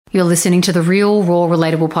You're listening to the Real, Raw,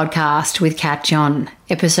 Relatable podcast with Kat John.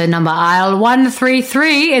 Episode number aisle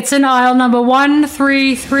 133. It's an aisle number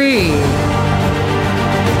 133.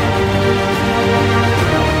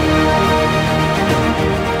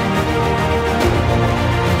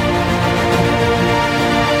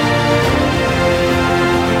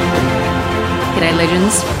 G'day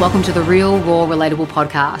legends. Welcome to the Real, Raw, Relatable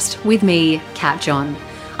podcast with me, Kat John.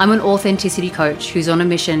 I'm an authenticity coach who's on a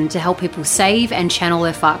mission to help people save and channel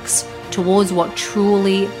their fucks towards what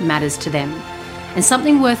truly matters to them. And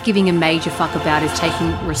something worth giving a major fuck about is taking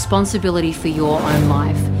responsibility for your own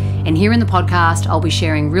life. And here in the podcast, I'll be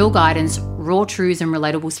sharing real guidance, raw truths, and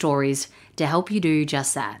relatable stories to help you do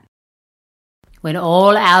just that. When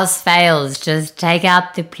all else fails, just take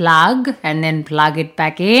out the plug and then plug it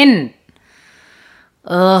back in.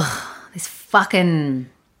 Ugh, this fucking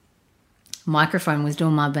microphone was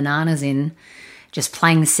doing my bananas in, just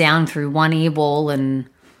playing sound through one earball, and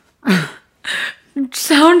it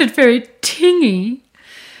sounded very tingy.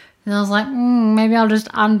 And I was like, maybe I'll just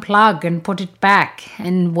unplug and put it back.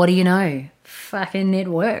 And what do you know? Fucking it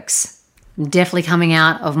works. I'm definitely coming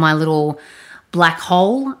out of my little black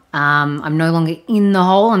hole. I'm no longer in the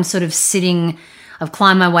hole. I'm sort of sitting. I've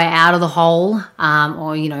climbed my way out of the hole. I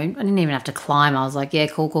didn't even have to climb. I was like, yeah,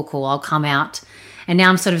 cool. I'll come out. And now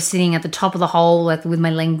I'm sort of sitting at the top of the hole, like with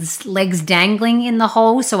my legs dangling in the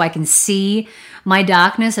hole so I can see my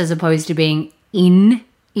darkness as opposed to being in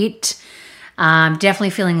it.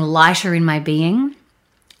 Definitely feeling lighter in my being.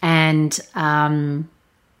 And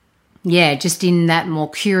just in that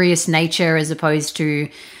more curious nature as opposed to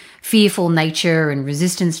fearful nature and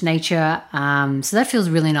resistance nature. So that feels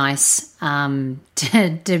really nice to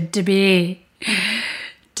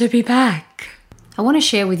be back. I want to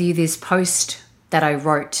share with you this post that I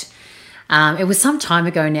wrote. It was some time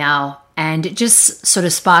ago now, and it just sort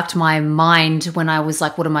of sparked my mind when I was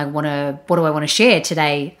like, what do I want to share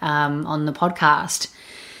today on the podcast?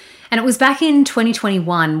 And it was back in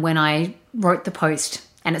 2021 when I wrote the post,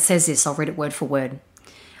 and it says this, I'll read it word for word.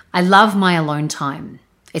 I love my alone time.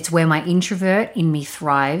 It's where my introvert in me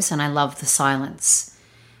thrives, and I love the silence.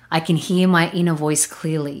 I can hear my inner voice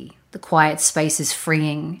clearly. The quiet space is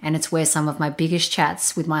freeing, and it's where some of my biggest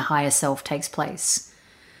chats with my higher self takes place.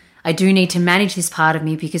 I do need to manage this part of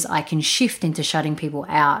me because I can shift into shutting people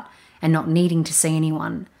out and not needing to see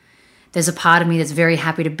anyone. There's a part of me that's very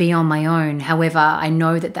happy to be on my own. However, I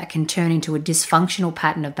know that can turn into a dysfunctional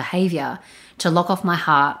pattern of behavior to lock off my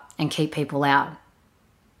heart and keep people out.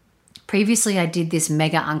 Previously, I did this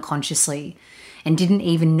mega unconsciously and didn't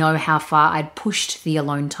even know how far I'd pushed the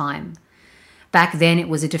alone time. Back then, it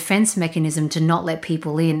was a defense mechanism to not let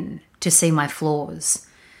people in, to see my flaws,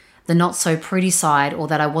 the not so pretty side, or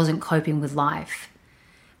that I wasn't coping with life.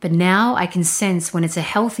 But now I can sense when it's a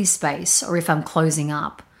healthy space or if I'm closing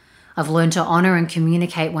up. I've learned to honor and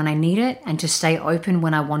communicate when I need it and to stay open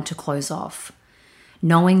when I want to close off.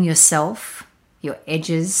 Knowing yourself, your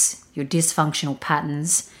edges, your dysfunctional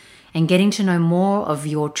patterns, and getting to know more of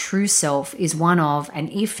your true self is one of, and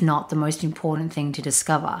if not the most important thing to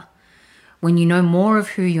discover. When you know more of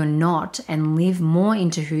who you're not and live more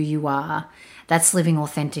into who you are, that's living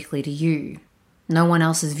authentically to you. No one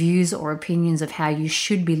else's views or opinions of how you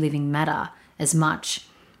should be living matter as much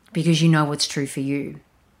because you know what's true for you.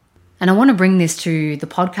 And I want to bring this to the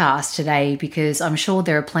podcast today because I'm sure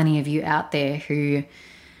there are plenty of you out there who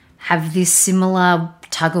have this similar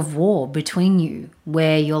tug of war between you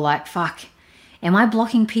where you're like, fuck, am I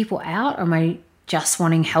blocking people out or am I just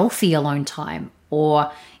wanting healthy alone time?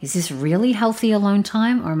 Or is this really healthy alone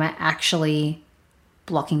time, or am I actually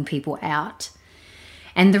blocking people out?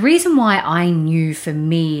 And the reason why I knew for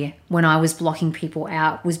me when I was blocking people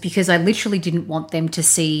out was because I literally didn't want them to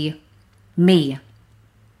see me.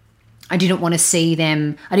 I didn't want to see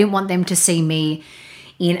them. I didn't want them to see me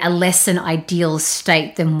in a less than ideal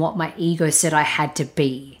state than what my ego said I had to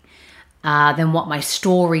be, than what my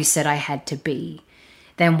story said I had to be,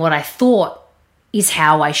 than what I thought is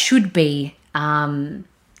how I should be.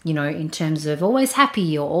 In terms of always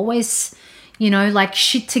happy or always, like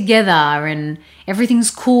shit together and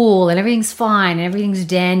everything's cool and everything's fine and everything's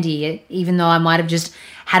dandy, even though I might have just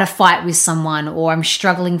had a fight with someone or I'm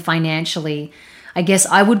struggling financially. I guess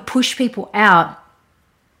I would push people out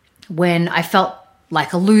when I felt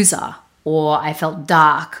like a loser or I felt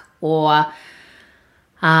dark or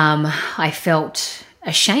I felt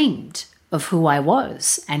ashamed of who I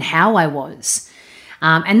was and how I was.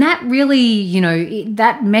 And that really,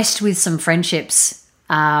 that messed with some friendships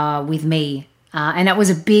with me. And it was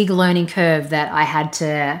a big learning curve that I had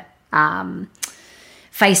to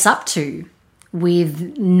face up to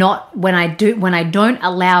with when I don't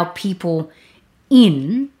allow people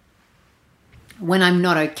in when I'm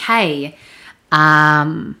not okay,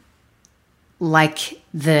 like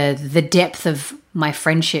the depth of my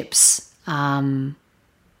friendships, they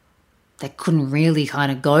couldn't really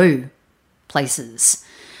kind of go places.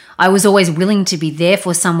 I was always willing to be there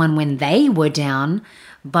for someone when they were down,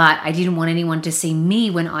 but I didn't want anyone to see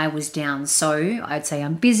me when I was down. So I'd say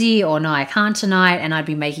I'm busy, or no, I can't tonight, and I'd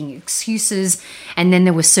be making excuses. And then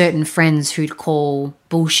there were certain friends who'd call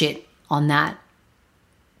bullshit on that.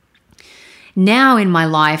 Now in my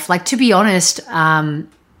life, like, to be honest,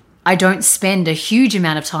 I don't spend a huge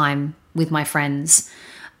amount of time with my friends.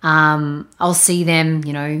 I'll see them,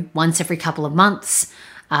 once every couple of months.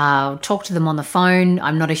 Talk to them on the phone.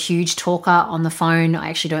 I'm not a huge talker on the phone. I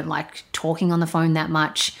actually don't like talking on the phone that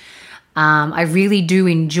much. I really do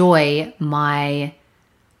enjoy my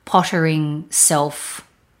pottering self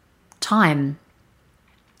time.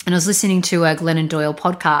 And I was listening to a Glennon Doyle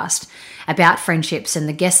podcast about friendships, and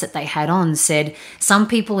the guest that they had on said some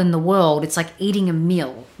people in the world, it's like eating a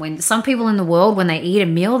meal. When some people in the world, when they eat a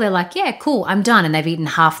meal, they're like, yeah, cool, I'm done, and they've eaten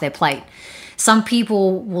half their plate. Some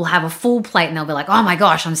people will have a full plate and they'll be like, oh my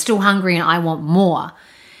gosh, I'm still hungry and I want more.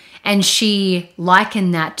 And she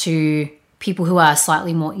likened that to people who are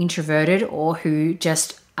slightly more introverted, or who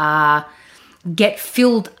just get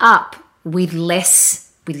filled up with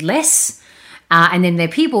less. And then there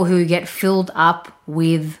are people who get filled up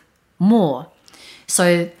with more.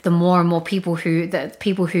 So the more and more people who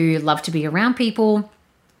love to be around people,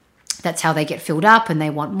 that's how they get filled up and they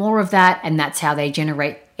want more of that. And that's how they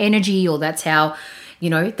generate energy, or that's how,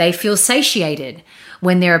 they feel satiated.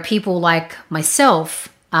 When there are people like myself,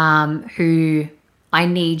 who I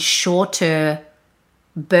need shorter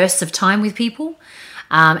bursts of time with people,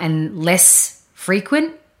 and less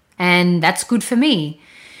frequent. And that's good for me.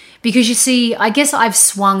 Because you see, I guess I've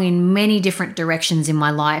swung in many different directions in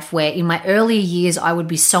my life, where in my earlier years, I would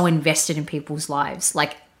be so invested in people's lives,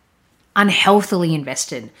 like unhealthily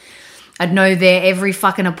invested. I'd know their every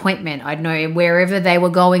fucking appointment. I'd know wherever they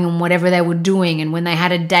were going and whatever they were doing and when they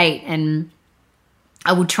had a date. And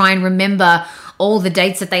I would try and remember all the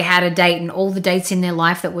dates that they had a date and all the dates in their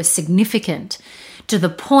life that were significant, to the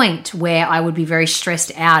point where I would be very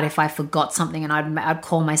stressed out if I forgot something, and I'd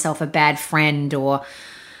call myself a bad friend, or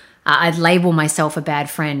I'd label myself a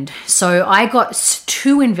bad friend. So I got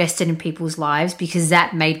too invested in people's lives because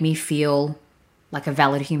that made me feel like a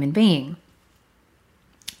valid human being.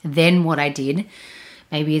 Then what I did,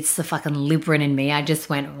 maybe it's the fucking Libran in me, I just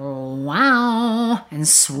went, wow, and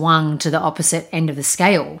swung to the opposite end of the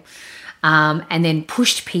scale, and then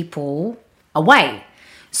pushed people away.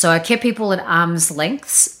 So I kept people at arm's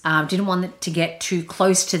lengths, didn't want to get too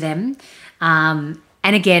close to them. And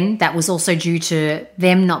again, that was also due to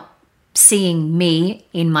them not seeing me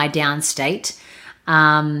in my down state.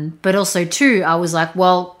 But also too, I was like,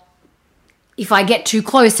 well, if I get too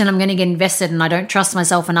close, then I'm going to get invested, and I don't trust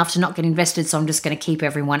myself enough to not get invested, so I'm just going to keep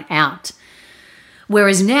everyone out.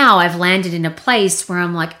 Whereas now I've landed in a place where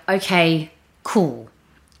I'm like, okay, cool.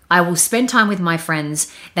 I will spend time with my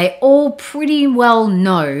friends. They all pretty well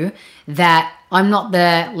know that I'm not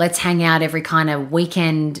the let's hang out every kind of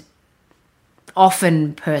weekend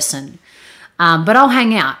often person. But I'll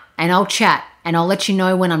hang out and I'll chat and I'll let you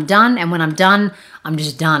know when I'm done. And when I'm done, I'm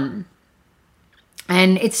just done.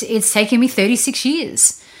 And it's taken me 36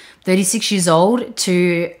 years old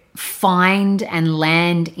to find and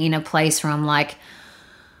land in a place where I'm like,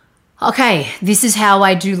 okay, this is how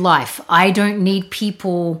I do life. I don't need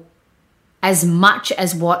people as much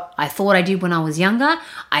as what I thought I did when I was younger.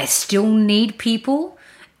 I still need people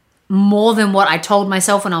more than what I told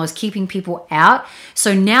myself when I was keeping people out.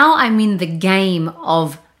 So now I'm in the game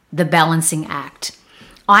of the balancing act.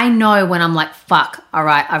 I know when I'm like, fuck, all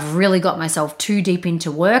right, I've really got myself too deep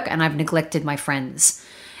into work and I've neglected my friends.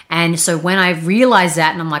 And so when I realize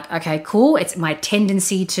that and I'm like, okay, cool, it's my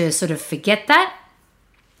tendency to sort of forget that.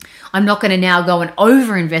 I'm not going to now go and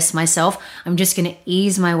overinvest myself. I'm just going to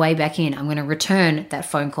ease my way back in. I'm going to return that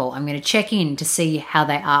phone call. I'm going to check in to see how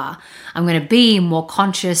they are. I'm going to be more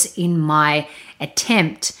conscious in my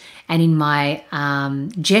attempt and in my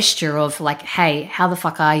gesture of like, hey, how the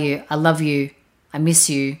fuck are you? I love you. I miss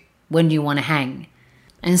you. When do you want to hang?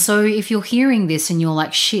 And so if you're hearing this and you're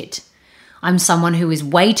like, shit, I'm someone who is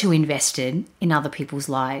way too invested in other people's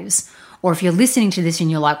lives. Or if you're listening to this and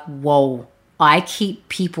you're like, whoa, I keep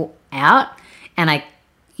people out and I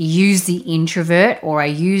use the introvert, or I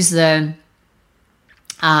use the,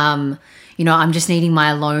 I'm just needing my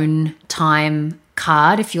alone time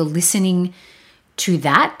card. If you're listening to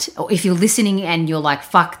that, or if you're listening and you're like,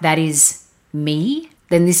 fuck, that is me,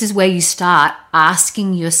 then this is where you start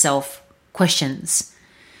asking yourself questions.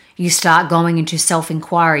 You start going into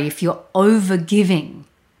self-inquiry. If you're over-giving,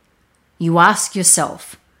 you ask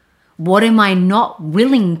yourself, what am I not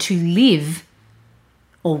willing to live,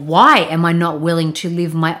 or why am I not willing to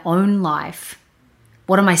live my own life?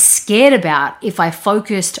 What am I scared about if I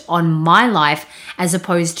focused on my life as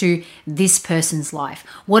opposed to this person's life?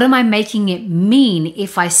 What am I making it mean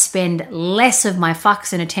if I spend less of my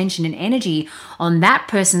fucks and attention and energy on that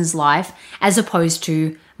person's life as opposed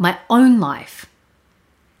to my own life?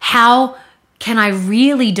 How can I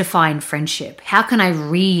really define friendship? How can I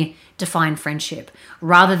redefine friendship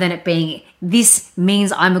rather than it being, this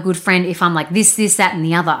means I'm a good friend if I'm like this, that, and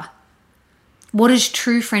the other? What does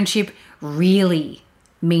true friendship really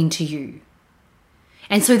mean to you?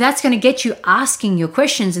 And so that's going to get you asking your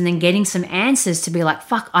questions and then getting some answers to be like,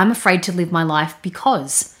 fuck, I'm afraid to live my life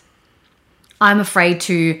because I'm afraid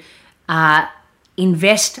to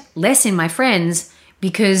invest less in my friends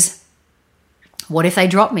because what if they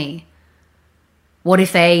drop me? What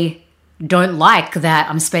if they don't like that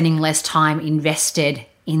I'm spending less time invested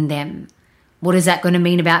in them? What is that going to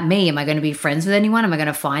mean about me? Am I going to be friends with anyone? Am I going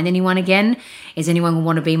to find anyone again? Is anyone going to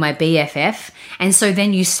want to be my BFF? And so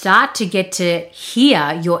then you start to get to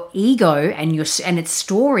hear your ego and its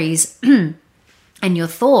stories and your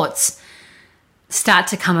thoughts start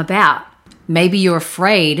to come about. Maybe you're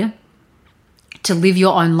afraid to live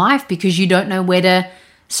your own life because you don't know where to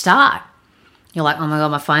start. You're like, oh my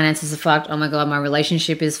God, my finances are fucked. Oh my God, my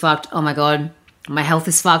relationship is fucked. Oh my God, my health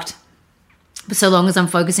is fucked. But so long as I'm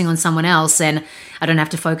focusing on someone else, then I don't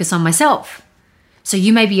have to focus on myself. So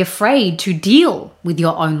you may be afraid to deal with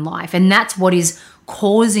your own life. And that's what is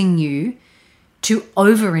causing you to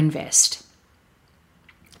overinvest.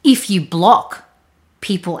 If you block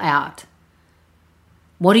people out,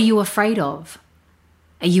 what are you afraid of?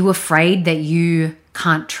 Are you afraid that you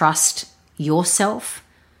can't trust yourself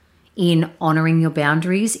in honoring your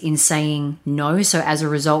boundaries, in saying no? So as a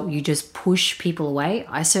result, you just push people away.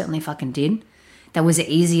 I certainly fucking did. That was an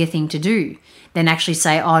easier thing to do than actually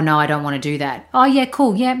say, oh no, I don't want to do that. Oh yeah,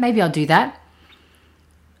 cool. Yeah, maybe I'll do that.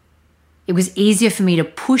 It was easier for me to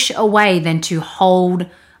push away than to hold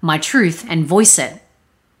my truth and voice it.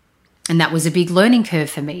 And that was a big learning curve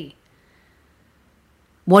for me.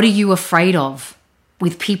 What are you afraid of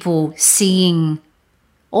with people seeing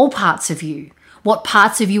all parts of you? What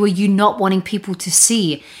parts of you are you not wanting people to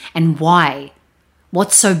see, and why?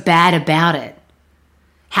 What's so bad about it?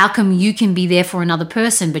 How come you can be there for another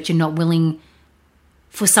person, but you're not willing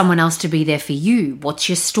for someone else to be there for you? What's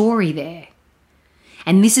your story there?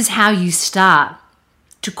 And this is how you start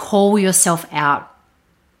to call yourself out,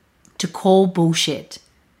 to call bullshit,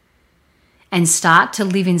 and start to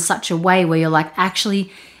live in such a way where you're like,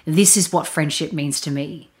 actually, this is what friendship means to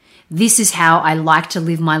me. This is how I like to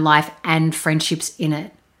live my life and friendships in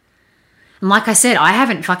it. And like I said, I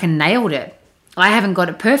haven't fucking nailed it. I haven't got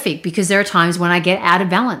it perfect because there are times when I get out of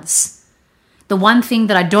balance. The one thing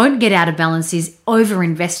that I don't get out of balance is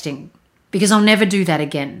over-investing, because I'll never do that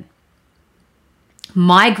again.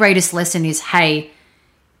 My greatest lesson is, hey,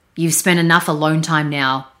 you've spent enough alone time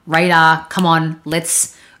now. Radar, come on,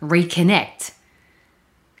 let's reconnect.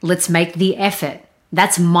 Let's make the effort.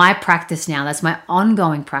 That's my practice now. That's my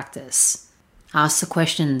ongoing practice. Ask the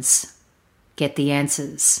questions, get the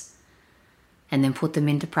answers, and then put them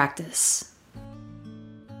into practice.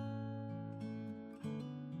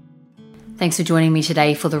 Thanks for joining me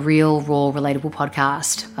today for the Real, Raw, Relatable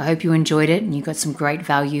podcast. I hope you enjoyed it and you got some great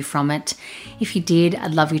value from it. If you did,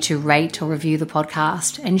 I'd love you to rate or review the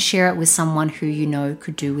podcast and share it with someone who you know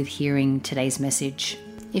could do with hearing today's message.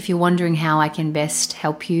 If you're wondering how I can best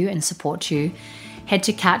help you and support you, head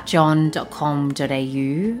to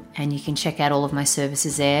katjohn.com.au and you can check out all of my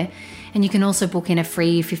services there. And you can also book in a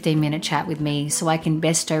free 15-minute chat with me so I can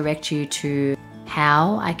best direct you to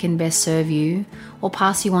how I can best serve you or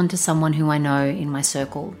pass you on to someone who I know in my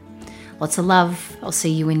circle. Lots of love. I'll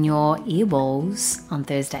see you in your earballs on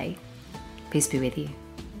Thursday. Peace be with you.